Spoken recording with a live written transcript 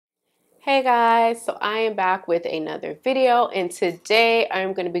Hey guys, so I am back with another video, and today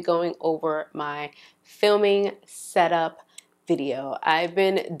I'm going to be going over my filming setup video. I've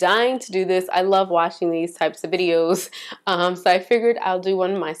been dying to do this. I love watching these types of videos, so I figured I'll do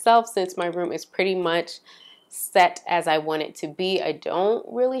one myself since my room is pretty much set as I want it to be. I don't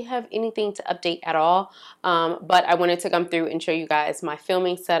really have anything to update at all, but I wanted to come through and show you guys my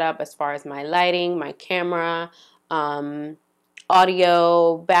filming setup as far as my lighting, my camera,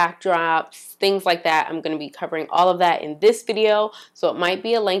 audio, backdrops, things like that. I'm going to be covering all of that in this video, so it might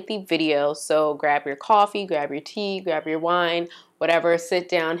be a lengthy video, so grab your coffee, grab your tea, grab your wine, whatever, sit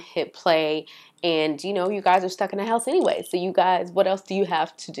down, hit play, and you know, you guys are stuck in the house anyway, so you guys, what else do you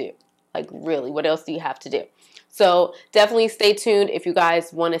have to do? Like really, what else do you have to do? So definitely stay tuned if you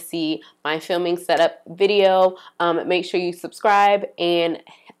guys want to see my filming setup video. Make sure you subscribe and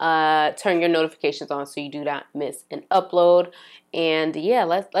turn your notifications on so you do not miss an upload. And yeah,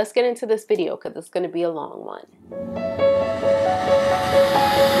 let's get into this video because it's going to be a long one.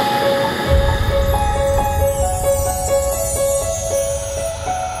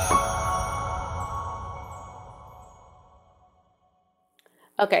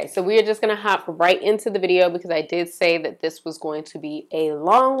 Okay, so we are just going to hop right into the video because I did say that this was going to be a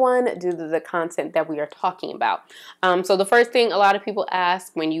long one due to the content that we are talking about. So the first thing a lot of people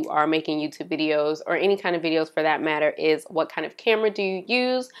ask when you are making YouTube videos or any kind of videos for that matter is what kind of camera do you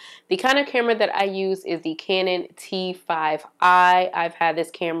use? The kind of camera that I use is the Canon T5i. I've had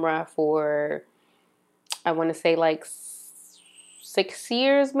this camera for, I want to say like 6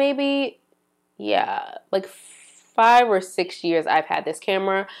 years maybe. Yeah, like 5 or 6 years I've had this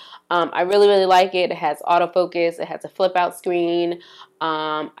camera. I really like it. It has autofocus. It has a flip out screen.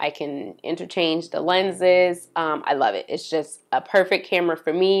 I can interchange the lenses. I love it. It's just a perfect camera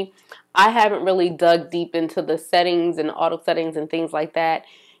for me. I haven't really dug deep into the settings and auto settings and things like that.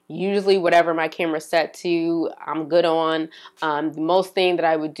 Usually whatever my camera's set to, I'm good on. The most thing that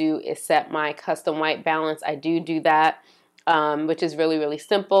I would do is set my custom white balance. I do that. Which is really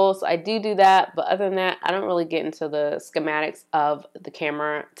simple. So I do that, but other than that, I don't really get into the schematics of the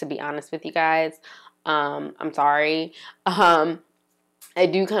camera, to be honest with you guys. I'm sorry. I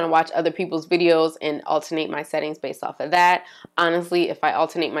do kind of watch other people's videos and alternate my settings based off of that. Honestly, if I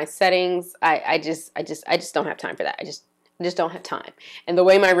alternate my settings, I just don't have time for that. I just don't have time. And the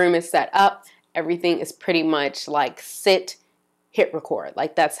way my room is set up, everything is pretty much like sit, hit record.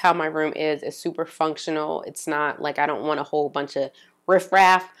 Like that's how my room is. It's super functional. It's not like I don't want a whole bunch of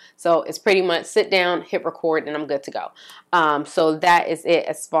riffraff. So it's pretty much sit down, hit record, and I'm good to go. So that is it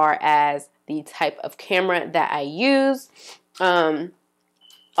as far as the type of camera that I use.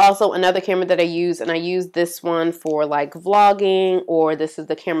 Also another camera that I use, and I use this one for like vlogging, or this is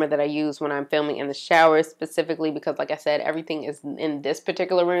the camera that I use when I'm filming in the shower specifically because like I said, everything is in this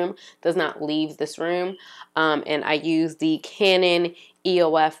particular room, does not leave this room. And I use the Canon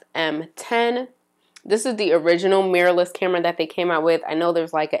EOS M10. This is the original mirrorless camera that they came out with. I know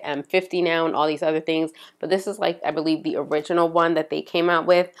there's like an M50 now and all these other things, but this is like, I believe, the original one that they came out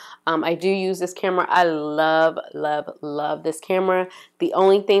with. I do use this camera. I love this camera. The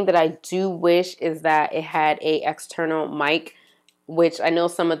only thing that I do wish is that it had a external mic, which I know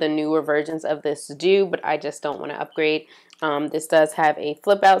some of the newer versions of this do, but I just don't want to upgrade. This does have a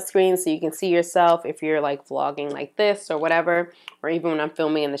flip out screen so you can see yourself if you're like vlogging like this or whatever, or even when I'm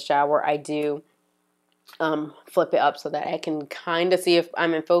filming in the shower, I do flip it up so that I can kind of see if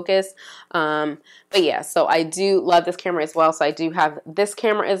I'm in focus. But yeah, so I do love this camera as well. So I do have this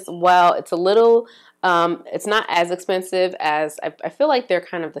camera as well. It's a little, it's not as expensive as, I feel like they're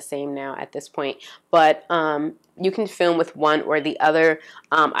kind of the same now at this point, but you can film with one or the other.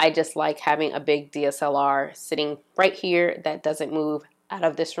 I just like having a big DSLR sitting right here that doesn't move out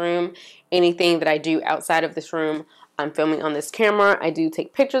of this room. Anything that I do outside of this room, I'm filming on this camera. I do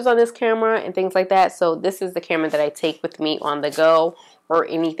take pictures on this camera and things like that. So this is the camera that I take with me on the go or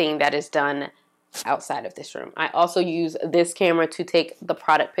anything that is done outside of this room. I also use this camera to take the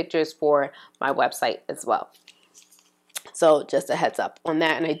product pictures for my website as well. So just a heads up on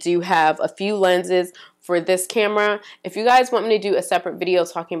that. And I do have a few lenses for this camera. If you guys want me to do a separate video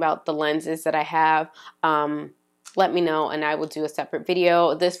talking about the lenses that I have, let me know and I will do a separate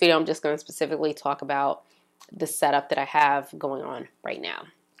video. This video I'm just going to specifically talk about the setup that I have going on right now.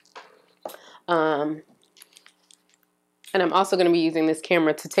 And I'm also going to be using this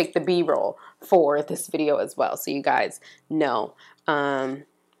camera to take the B-roll for this video as well, so you guys know. So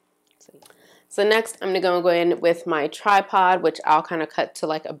next I'm going to go in with my tripod, which I'll kind of cut to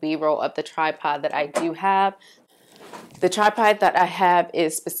like a B-roll of the tripod that I do have. The tripod that I have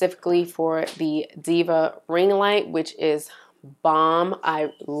is specifically for the Diva ring light, which is bomb. I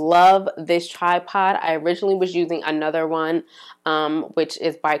love this tripod. I originally was using another one, which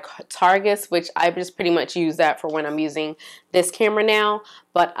is by Targus, which I just pretty much use that for when I'm using this camera now.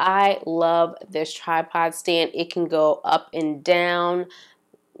 But I love this tripod stand. It can go up and down.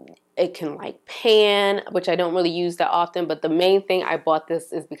 It can like pan, which I don't really use that often, but the main thing I bought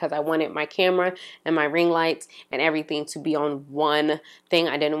this is because I wanted my camera and my ring lights and everything to be on one thing.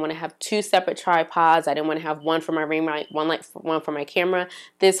 I didn't want to have two separate tripods. I didn't want to have one for my ring light, one for my camera.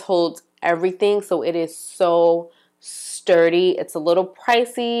 This holds everything, so it is so sturdy. It's a little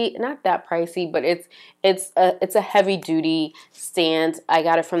pricey, not that pricey, but it's a heavy duty stand. I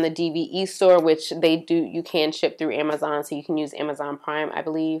got it from the DVE store, which you can ship through Amazon, so you can use Amazon Prime, I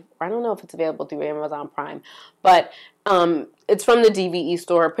believe. Or I don't know if it's available through Amazon Prime, but it's from the DVE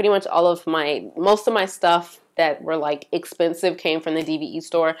store. Pretty much most of my stuff that were like expensive came from the DVE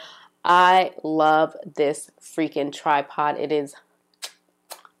store. I love this freaking tripod. It is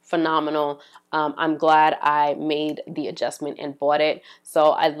phenomenal. I'm glad I made the adjustment and bought it.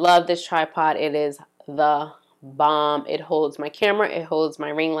 So I love this tripod. It is the bomb. It holds my camera, it holds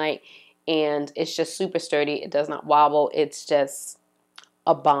my ring light, and it's just super sturdy. It does not wobble. It's just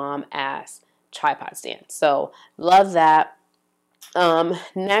a bomb ass tripod stand. So love that.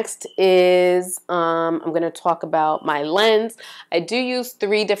 Next is I'm going to talk about my lens. I do use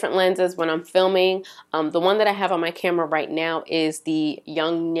 3 different lenses when I'm filming. The one that I have on my camera right now is the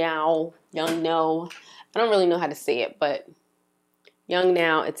Young Now. I don't really know how to say it, but Young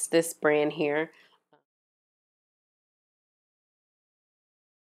Now. It's this brand here.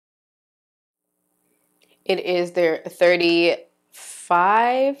 It is their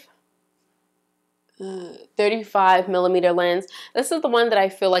 35 millimeter lens. This is the one that I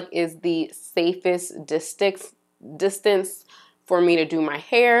feel like is the safest distance for me to do my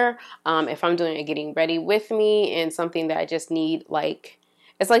hair. If I'm doing a getting ready with me and something that I just need, like,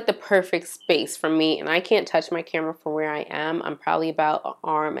 it's like the perfect space for me, and I can't touch my camera from where I am. I'm probably about an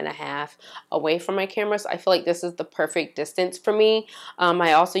arm and a half away from my camera, so I feel like this is the perfect distance for me.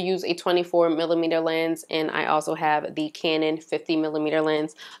 I also use a 24 millimeter lens, and I also have the Canon 50 millimeter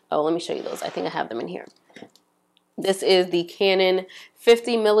lens. Oh, let me show you those. I think I have them in here. This is the Canon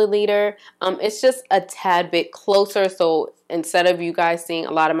 50 milliliter. It's just a tad bit closer, so instead of you guys seeing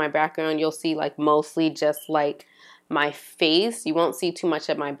a lot of my background, you'll see like mostly just like my face. You won't see too much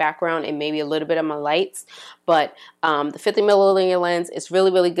of my background and maybe a little bit of my lights, but the 50 milliliter lens is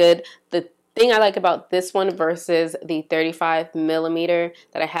really, really good. The thing I like about this one versus the 35 millimeter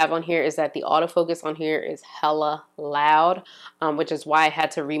that I have on here is that the autofocus on here is hella loud, which is why I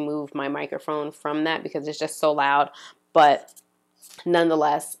had to remove my microphone from that because it's just so loud. But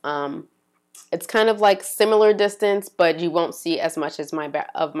nonetheless, it's kind of like similar distance, but you won't see as much as my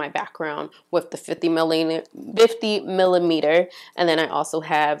background with the 50 millimeter. And then I also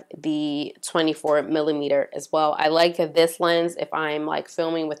have the 24 millimeter as well. I like this lens if I'm like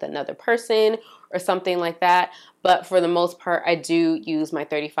filming with another person or something like that. But for the most part, I do use my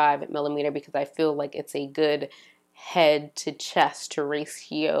 35 millimeter because I feel like it's a good head to chest to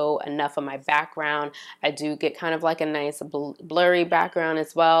ratio enough of my background. I do get kind of like a nice blurry background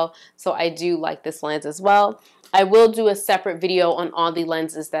as well, so I do like this lens as well. I will do a separate video on all the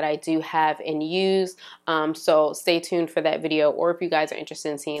lenses that I do have and use, so stay tuned for that video, or if you guys are interested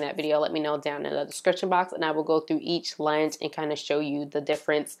in seeing that video, let me know down in the description box, and I will go through each lens and kind of show you the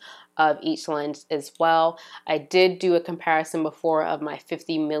difference of each lens as well. I did do a comparison before of my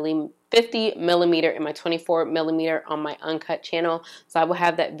 50 millimeter and my 24 millimeter on my uncut channel, so I will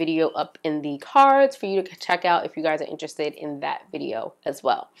have that video up in the cards for you to check out if you guys are interested in that video as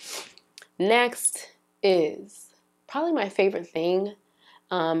well. Next is probably my favorite thing,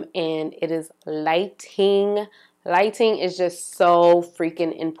 and it is lighting. Lighting is just so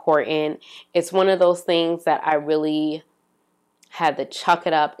freaking important. It's one of those things that I really had to chuck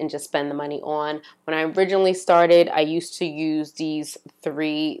it up and just spend the money on. When I originally started, I used to use these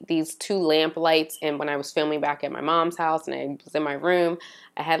 2 lamp lights, and when I was filming back at my mom's house and I was in my room,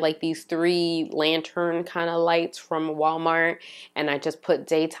 I had like these 3 lantern kind of lights from Walmart, and I just put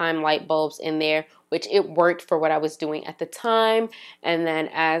daytime light bulbs in there, which it worked for what I was doing at the time. And then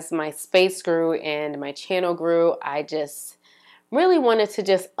as my space grew and my channel grew, I just really wanted to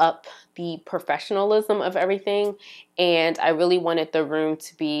just up the professionalism of everything, and I really wanted the room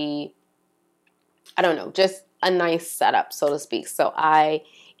to be, I don't know, just a nice setup, so to speak. So I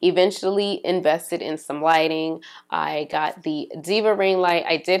eventually invested in some lighting. I got the Diva ring light.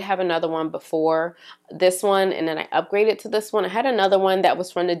 I did have another one before this one, and then I upgraded to this one. I had another one that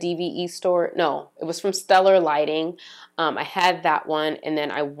was from the DVE store. No, it was from Stellar Lighting. I had that one, and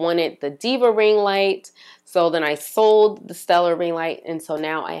then I wanted the Diva ring light. So then I sold the Stellar ring light, and so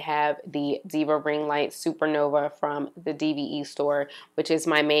now I have the Diva ring light Supernova from the DVE store, which is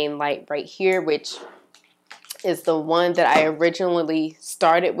my main light right here, which is the one that I originally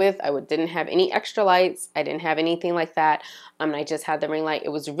started with. I didn't have any extra lights. I didn't have anything like that. I just had the ring light. It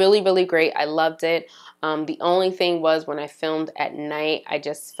was really, really great. I loved it. The only thing was when I filmed at night, I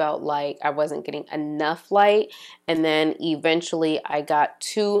just felt like I wasn't getting enough light. And then eventually I got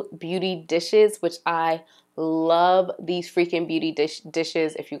 2 beauty dishes, which I love these freaking beauty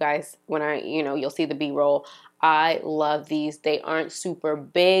dishes. If you guys, you'll see the B-roll. I love these. They aren't super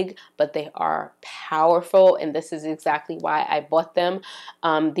big, but they are powerful, and this is exactly why I bought them.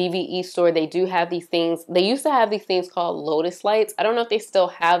 DVE store, they do have these things. They used to have these things called Lotus lights. I don't know if they still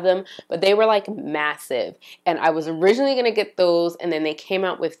have them, but they were like massive, and I was originally going to get those, and then they came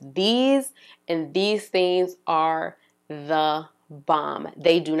out with these, and these things are the bomb.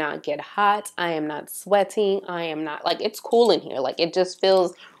 They do not get hot. I am not sweating. I am not, like, it's cool in here. Like, it just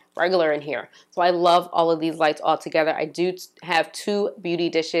feels regular in here. So I love all of these lights all together. I do have 2 beauty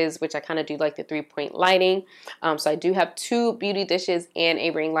dishes, which I kind of do like the 3-point lighting. So I do have 2 beauty dishes and a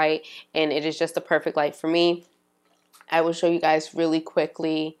ring light, and it is just the perfect light for me. I will show you guys really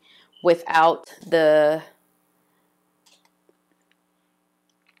quickly without the...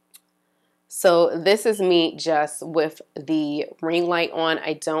 So this is me just with the ring light on.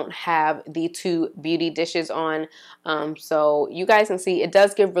 I don't have the 2 beauty dishes on. So you guys can see it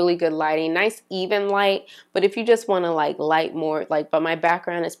does give really good lighting, nice even light. But if you just want to like light more, but my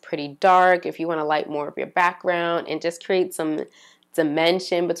background is pretty dark. If you want to light more of your background and just create some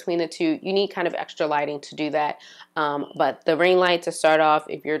dimension between the two, you need kind of extra lighting to do that. But the ring light, to start off,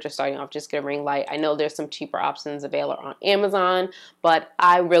 if you're just starting off, just get a ring light. I know there's some cheaper options available on Amazon, but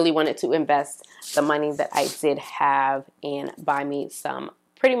I really wanted to invest the money that I did have and buy me some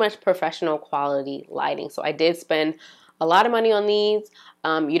pretty much professional quality lighting. So I did spend a lot of money on these.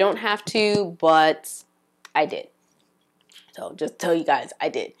 You don't have to, but I did. So just tell you guys, I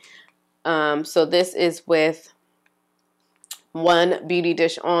did. So this is with 1 beauty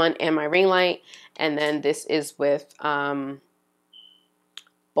dish on and my ring light, and then this is with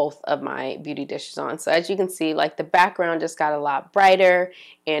both of my beauty dishes on. So as you can see, like, the background just got a lot brighter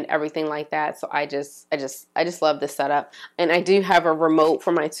and everything like that. So I just love this setup. And I do have a remote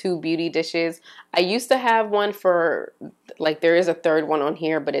for my 2 beauty dishes. I used to have one for, like, there is a 3rd one on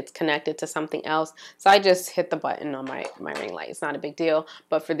here, but it's connected to something else. So I just hit the button on my ring light. It's not a big deal.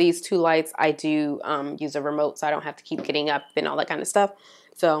 But for these 2 lights, I do use a remote, so I don't have to keep getting up and all that kind of stuff.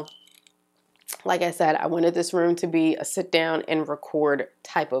 So like I said, I wanted this room to be a sit down and record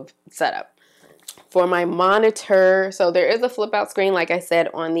type of setup. For my monitor, so there is a flip out screen, like I said,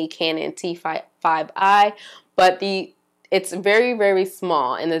 on the Canon T5i, but it's very, very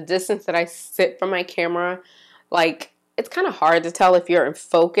small, and the distance that I sit from my camera, like, it's kind of hard to tell if you're in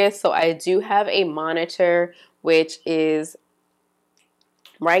focus. So I do have a monitor, which is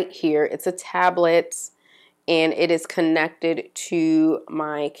right here. It's a tablet, and it is connected to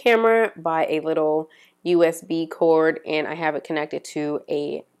my camera by a little USB cord, and I have it connected to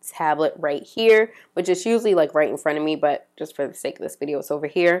a tablet right here, which is usually like right in front of me, but just for the sake of this video, it's over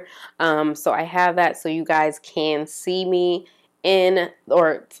here. So I have that so you guys can see me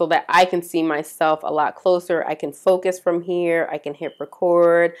so that I can see myself a lot closer. I can focus from here. I can hit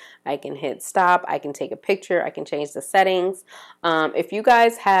record. I can hit stop. I can take a picture. I can change the settings. If you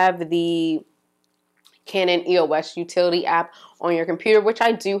guys have the Canon EOS utility app on your computer, which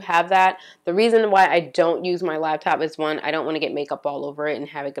I do have that. The reason why I don't use my laptop is, 1, I don't want to get makeup all over it and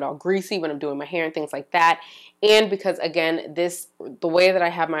have it get all greasy when I'm doing my hair and things like that. And because, again, the way that I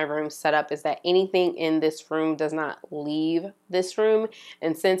have my room set up is that anything in this room does not leave this room.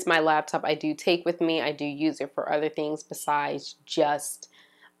 And since my laptop I do take with me, I do use it for other things besides just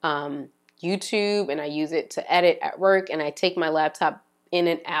YouTube, and I use it to edit at work, and I take my laptop in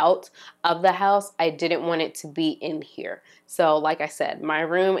and out of the house. I didn't want it to be in here. So like I said, my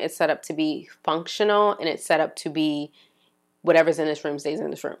room is set up to be functional, and it's set up to be whatever's in this room stays in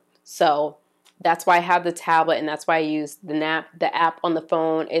this room. So That's why I have the tablet, and that's why I use the app on the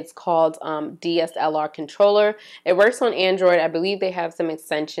phone. It's called DSLR Controller. It works on Android. I believe they have some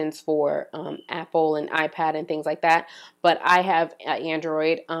extensions for Apple and iPad and things like that. But I have an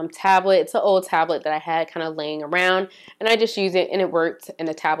Android tablet. It's an old tablet that I had kind of laying around, and I just use it, and it worked. And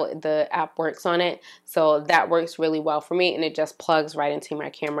the app works on it, so that works really well for me. And it just plugs right into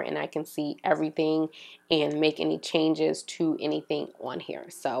my camera, and I can see everything and make any changes to anything on here.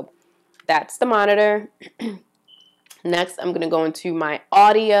 So that's the monitor. Next, I'm going to go into my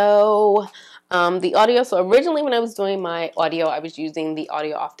audio. The audio, so originally when I was doing my audio, I was using the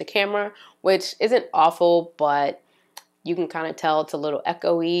audio off the camera, which isn't awful, but you can kind of tell it's a little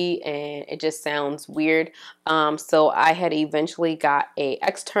echoey and it just sounds weird. So I had eventually got a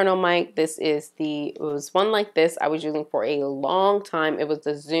external mic. It was one like this I was using for a long time. It was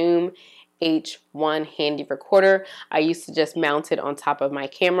the Zoom H1 handy recorder. I used to just mount it on top of my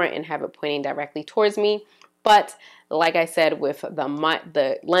camera and have it pointing directly towards me. But like I said, with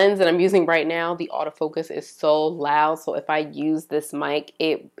the lens that I'm using right now, the autofocus is so loud. So if I use this mic,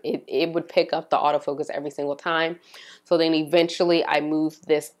 it would pick up the autofocus every single time. So then eventually I moved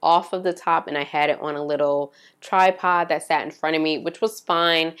this off of the top and I had it on a little tripod that sat in front of me, which was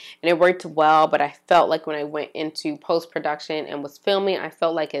fine and it worked well. But I felt like when I went into post-production and was filming, I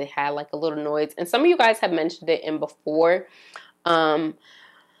felt like it had like a little noise. And some of you guys have mentioned it in before.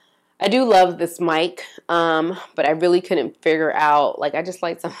 I do love this mic, but I really couldn't figure out, like I just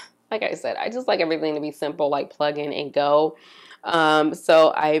like I said, I just like everything to be simple, like plug in and go. So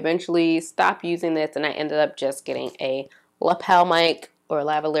I eventually stopped using this and I ended up just getting a lapel mic or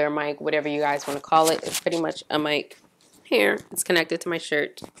lavalier mic, whatever you guys want to call it. It's pretty much a mic here. It's connected to my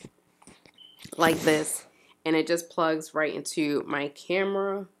shirt like this. And it just plugs right into my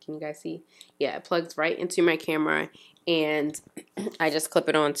camera. Can you guys see? Yeah, it plugs right into my camera. And I just clip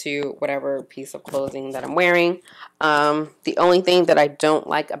it onto whatever piece of clothing that I'm wearing. The only thing that I don't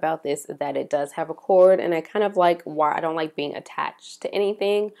like about this is that it does have a cord. And I kind of like why I don't like being attached to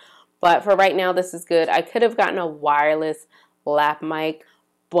anything. But for right now, this is good. I could have gotten a wireless lap mic,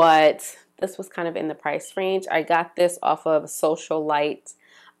 but this was kind of in the price range. I got this off of Social Light.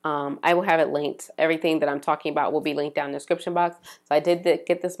 I will have it linked. Everything that I'm talking about will be linked down in the description box. So I did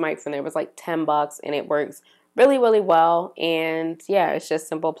get this mic from there. It was like 10 bucks and it works really, really well. And yeah, it's just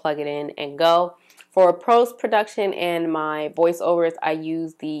simple. Plug it in and go. For post-production and my voiceovers, I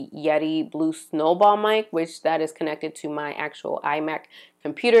use the Yeti Blue Snowball mic, which that is connected to my actual iMac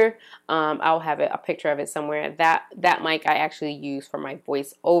computer. I'll have a picture of it somewhere. That mic I actually use for my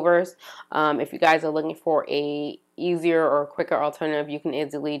voiceovers. If you guys are looking for a easier or quicker alternative, you can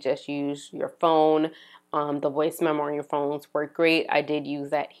easily just use your phone. The voice memo on your phones work great. I did use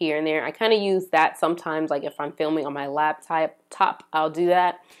that here and there. I kind of use that sometimes, like if I'm filming on my laptop, I'll do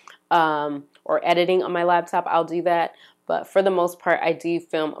that. Or editing on my laptop, I'll do that. But for the most part, I do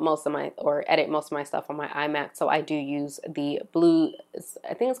film edit most of my stuff on my iMac. So I do use the blue,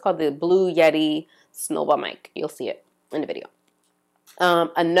 I think it's called the Blue Yeti Snowball mic. You'll see it in the video.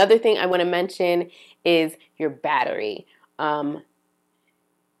 Another thing I want to mention is your battery. I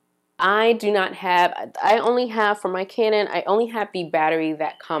only have for my Canon, I only have the battery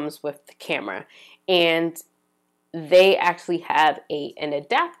that comes with the camera. And they actually have an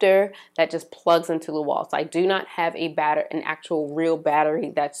adapter that just plugs into the wall. So I do not have an actual real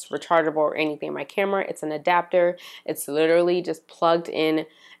battery that's rechargeable or anything in my camera. It's an adapter. It's literally just plugged in.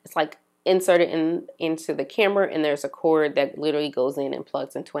 It's like inserted into the camera, and there's a cord that literally goes in and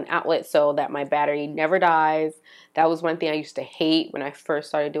plugs into an outlet so that my battery never dies. That was one thing I used to hate when I first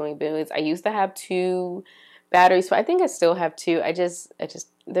started doing videos. I used to have 2 batteries, so I think I still have 2.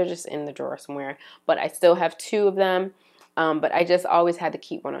 They're just in the drawer somewhere, but I still have 2 of them. But I just always had to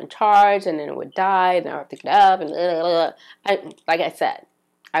keep one on charge, and then it would die, and I would have to pick it up, and like I said,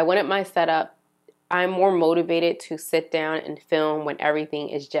 I wanted my setup. I'm more motivated to sit down and film when everything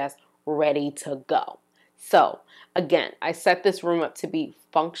is just ready to go. So again, I set this room up to be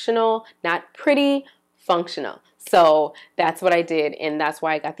functional, not pretty, functional. So that's what I did, and that's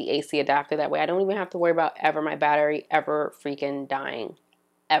why I got the AC adapter. That way I don't even have to worry about my battery ever freaking dying,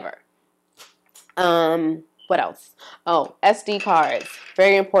 ever. What else? Oh, SD cards.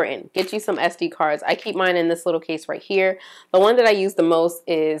 Very important. Get you some SD cards. I keep mine in this little case right here. The one that I use the most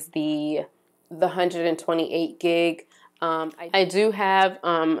is the 128 gig. I do have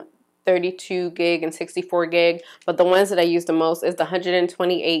 32 gig and 64 gig, but the ones that I use the most is the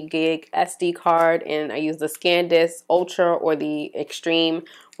 128 gig SD card, and I use the SanDisk Ultra or the Extreme,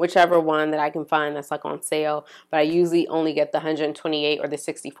 whichever one that I can find that's like on sale. But I usually only get the 128 or the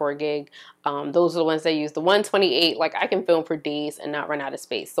 64 gig. Those are the ones that I use. The 128, like I can film for days and not run out of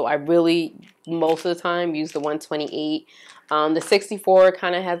space. So I really, most of the time, use the 128. The 64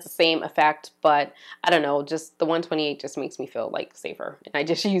 kind of has the same effect, but I don't know, just the 128 just makes me feel like safer. And I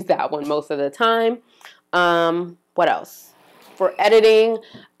just use that one most of the time. What else? For editing,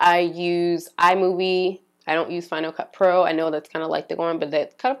 I use iMovie. I don't use Final Cut Pro. I know that's kind of like the going, but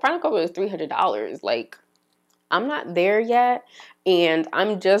that Final Cut Pro is $300. Like, I'm not there yet, and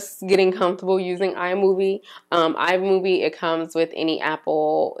I'm just getting comfortable using iMovie. iMovie, it comes with any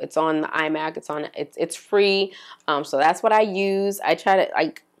Apple. It's on the iMac. It's free. So that's what I use. I try to,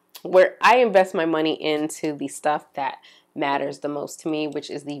 like, where I invest my money into the stuff that matters the most to me, which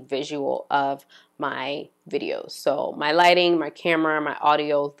is the visual of my videos. So my lighting, my camera, my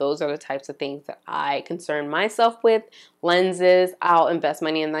audio, those are the types of things that I concern myself with. Lenses, I'll invest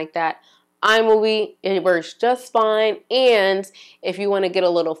money in like that. iMovie, it works just fine. And if you want to get a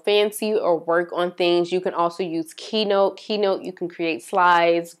little fancy or work on things, you can also use Keynote. Keynote, you can create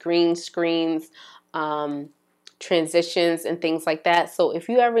slides, green screens, transitions and things like that. So if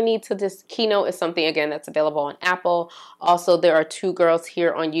you ever need to, just Keynote is something, again, that's available on Apple. Also, there are two girls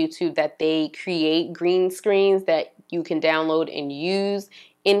here on YouTube that they create green screens that you can download and use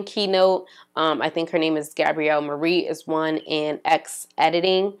in Keynote. I think her name is Gabrielle Marie is one, and X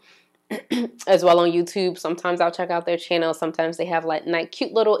Editing as well on YouTube. Sometimes I'll check out their channel. Sometimes they have like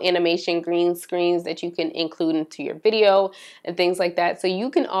cute little animation green screens that you can include into your video and things like that. So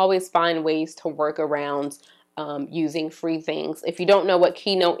you can always find ways to work around using free things. If you don't know what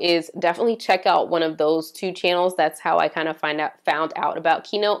Keynote is, definitely check out one of those two channels. That's how I kind of found out about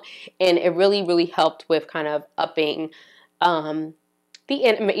Keynote, and it really helped with kind of upping the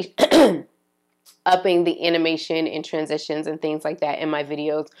animation. Upping the animation and transitions and things like that in my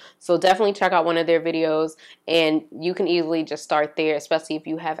videos. So definitely check out one of their videos, and you can easily just start there, especially if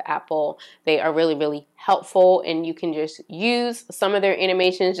you have Apple. They are really helpful, and you can just use some of their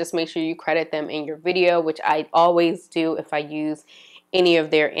animations. Just make sure you credit them in your video, which I always do if I use any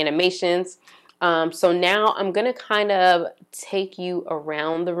of their animations. So now I'm going to kind of take you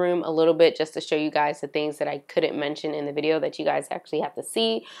around the room a little bit just to show you guys the things that I couldn't mention in the video that you guys actually have to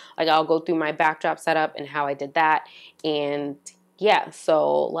see. Like, I'll go through my backdrop setup and how I did that. And yeah,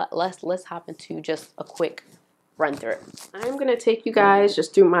 so let's hop into just a quick run through. I'm going to take you guys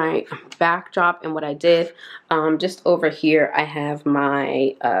just through my backdrop and what I did. Just over here, I have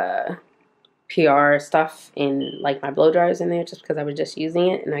my PR stuff in like my blow dryers in there, just because I was just using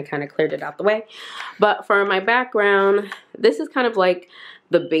it and I kind of cleared it out the way. But for my background, this is kind of like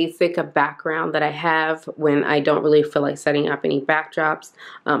the basic background that I have when I don't really feel like setting up any backdrops.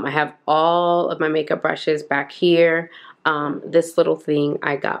 I have all of my makeup brushes back here. This little thing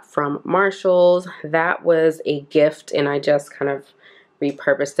I got from Marshall's. That was a gift, and I just kind of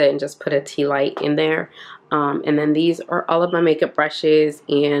repurposed it and just put a tea light in there. And then these are all of my makeup brushes,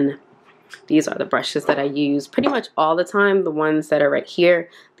 and these are the brushes that I use pretty much all the time. The ones that are right here,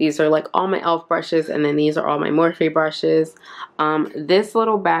 these are like all my e.l.f. brushes, and then these are all my Morphe brushes. This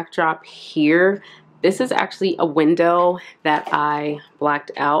little backdrop here, this is actually a window that I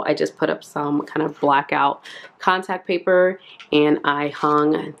blacked out. I just put up some kind of blackout contact paper, and I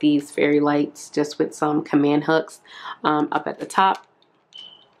hung these fairy lights just with some command hooks up at the top.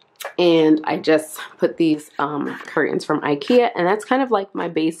 And I just put these curtains from IKEA, and that's kind of like my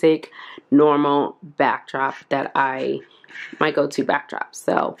basic normal backdrop that my go-to backdrop.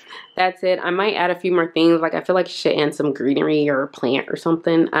 So that's it. I might add a few more things. Like, I feel like I should add some greenery or a plant or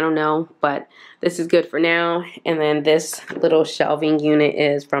something. I don't know, but this is good for now. And then this little shelving unit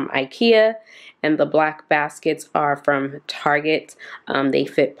is from IKEA, and the black baskets are from Target. They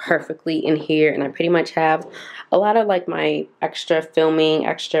fit perfectly in here, and I pretty much have a lot of like my extra filming,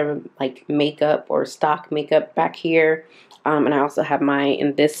 extra like makeup or stock makeup back here. And I also have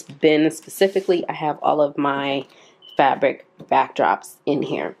in this bin specifically, I have all of my fabric backdrops in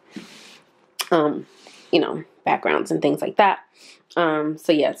here. You know, backgrounds and things like that.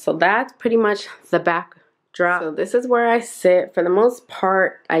 So yeah, so that's pretty much the backdrop. So this is where I sit. For the most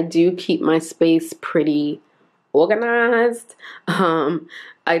part, I do keep my space pretty organized.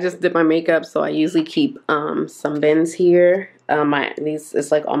 I just did my makeup, so I usually keep some bins here. These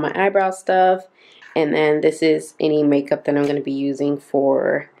is like all my eyebrow stuff, and then this is any makeup that I'm going to be using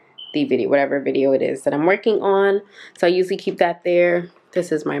for the video, whatever video it is that I'm working on. So I usually keep that there.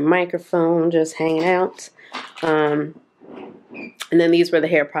 This is my microphone just hanging out. And then these were the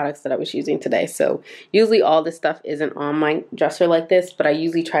hair products that I was using today. So usually all this stuff isn't on my dresser like this, but I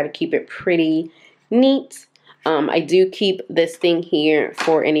usually try to keep it pretty neat. I do keep this thing here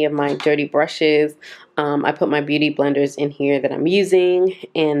for any of my dirty brushes. I put my beauty blenders in here that I'm using,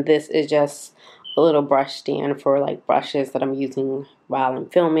 and this is just a little brush stand for like brushes that I'm using while I'm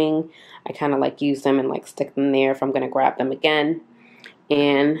filming. I kind of like use them and like stick them there if I'm going to grab them again.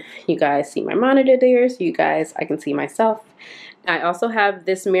 And you guys see my monitor there, so I can see myself. I also have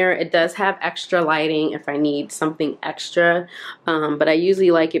this mirror. It does have extra lighting if I need something extra, but I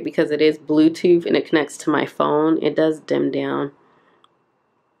usually like it because it is Bluetooth and it connects to my phone. It does dim down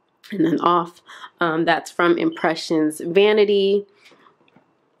and then off. That's from Impressions Vanity,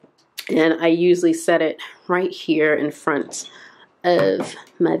 and I usually set it right here in front of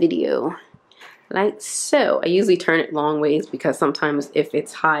my video, like so. I usually turn it long ways because sometimes if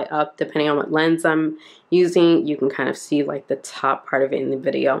it's high up, depending on what lens I'm using, you can kind of see like the top part of it in the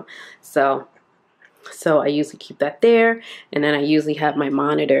video. So I usually keep that there, and then I usually have my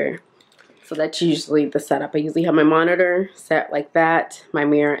monitor. So that's usually the setup. I usually have my monitor set like that, my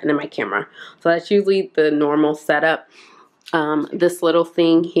mirror, and then my camera. So that's usually the normal setup. This little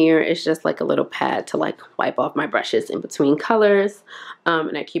thing here is just like a little pad to like wipe off my brushes in between colors.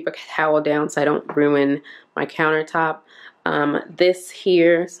 And I keep a towel down so I don't ruin my countertop. This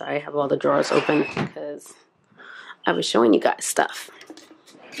here, so I have all the drawers open because I was showing you guys stuff.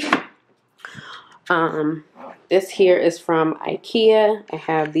 This here is from IKEA. I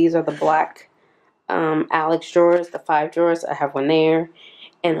have, these are the black Alex drawers, the 5 drawers. I have one there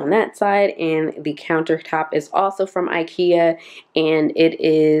and on that side, and the countertop is also from IKEA, and it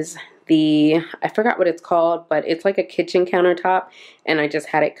is the, I forgot what it's called, but it's like a kitchen countertop, and I just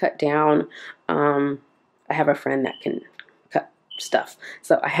had it cut down. I have a friend that can cut stuff,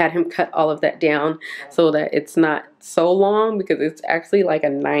 so I had him cut all of that down so that it's not so long, because it's actually like a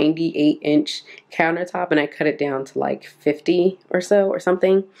 98-inch countertop, and I cut it down to like 50 or so or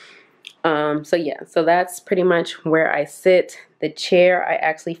something. So yeah, so that's pretty much where I sit. The chair I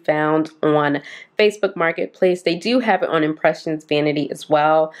actually found on Facebook Marketplace. They do have it on Impressions Vanity as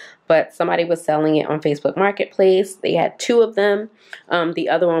well, but somebody was selling it on Facebook Marketplace. They had 2 of them. The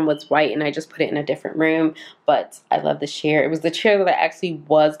other one was white, and I just put it in a different room, but I love the chair. It was the chair that I actually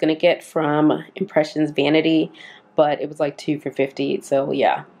was going to get from Impressions Vanity, but it was like 2 for $50, so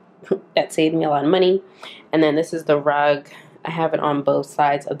yeah, that saved me a lot of money. And then this is the rug. I have it on both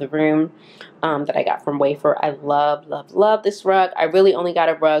sides of the room that I got from Wayfair. I love, love, love this rug. I really only got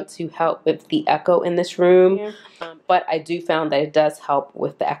a rug to help with the echo in this room, but I do found that it does help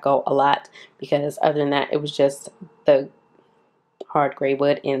with the echo a lot, because other than that, it was just the hard gray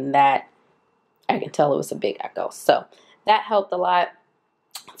wood in that I can tell it was a big echo. So that helped a lot.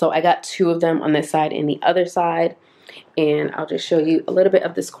 So I got 2 of them on this side and the other side, and I'll just show you a little bit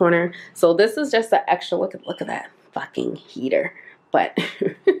of this corner. So this is just an extra, look at that fucking heater, but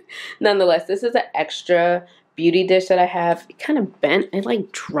nonetheless, this is an extra beauty dish that I have. It kind of bent, it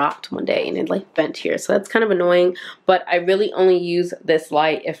like dropped one day and it like bent here, so that's kind of annoying, but I really only use this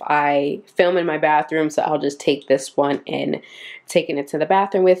light if I film in my bathroom, so I'll just take this one and taking it to the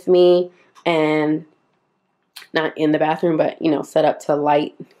bathroom with me, and not in the bathroom, but you know, set up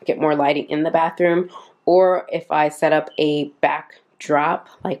to get more lighting in the bathroom. Or if I set up a backdrop,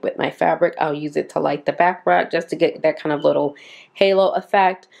 like with my fabric, I'll use it to light the backdrop just to get that kind of little halo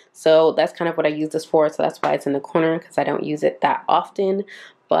effect. So that's kind of what I use this for. So that's why it's in the corner, because I don't use it that often.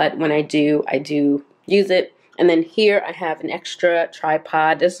 But when I do use it. And then here I have an extra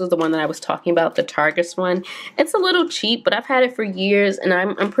tripod. This is the one that I was talking about, the Targus one. It's a little cheap, but I've had it for years, and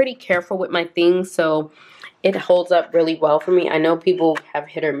I'm pretty careful with my things, so it holds up really well for me. I know people have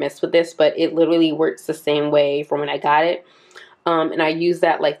hit or miss with this, but it literally works the same way from when I got it. And I use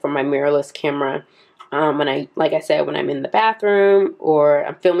that like for my mirrorless camera. Like I said, when I'm in the bathroom or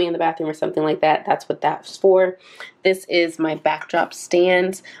I'm filming in the bathroom or something like that, that's what that's for. This is my backdrop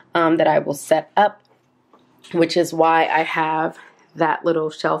stand that I will set up, which is why I have that little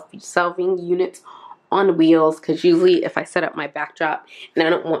shelving unit on wheels, because usually if I set up my backdrop and I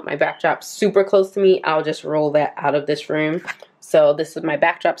don't want my backdrop super close to me, I'll just roll that out of this room. So this is my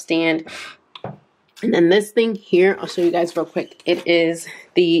backdrop stand. And then this thing here, I'll show you guys real quick. It is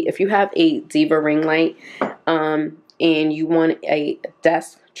if you have a Diva ring light and you want a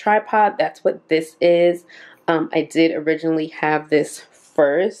desk tripod, that's what this is. I did originally have this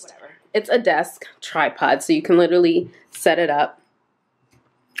first. It's a desk tripod, so you can literally set it up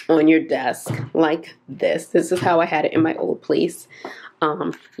on your desk like this. This is how I had it in my old place.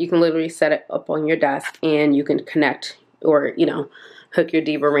 You can literally set it up on your desk, and you can connect or, you know, hook your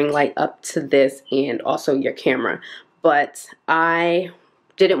Diva ring light up to this and also your camera. But I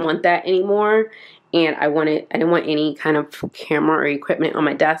didn't want that anymore, and I didn't want any kind of camera or equipment on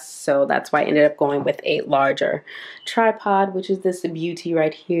my desk, so that's why I ended up going with a larger tripod, which is this beauty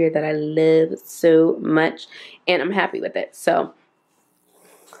right here that I love so much, and I'm happy with it. So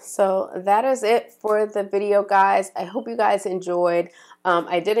that is it for the video, guys. I hope you guys enjoyed.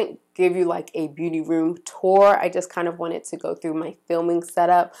 I didn't give you like a beauty room tour. I just kind of wanted to go through my filming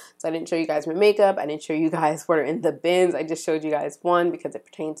setup. So I didn't show you guys my makeup. I didn't show you guys what are in the bins. I just showed you guys one because it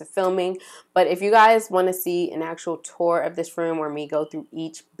pertains to filming. But if you guys want to see an actual tour of this room where me go through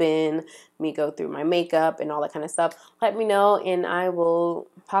each bin, me go through my makeup and all that kind of stuff, let me know and I will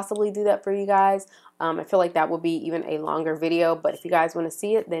possibly do that for you guys. I feel like that will be even a longer video, but if you guys want to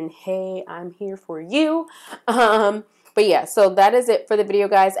see it, then hey, I'm here for you. But yeah, so that is it for the video,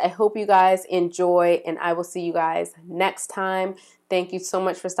 guys. I hope you guys enjoy, and I will see you guys next time. Thank you so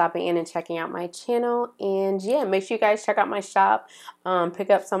much for stopping in and checking out my channel. And yeah, make sure you guys check out my shop. Pick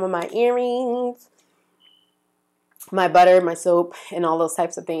up some of my earrings, my butter, my soap, and all those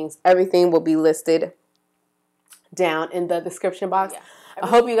types of things. Everything will be listed down in the description box. Yeah. I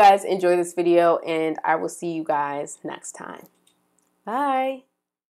hope you guys enjoy this video, and I will see you guys next time. Bye.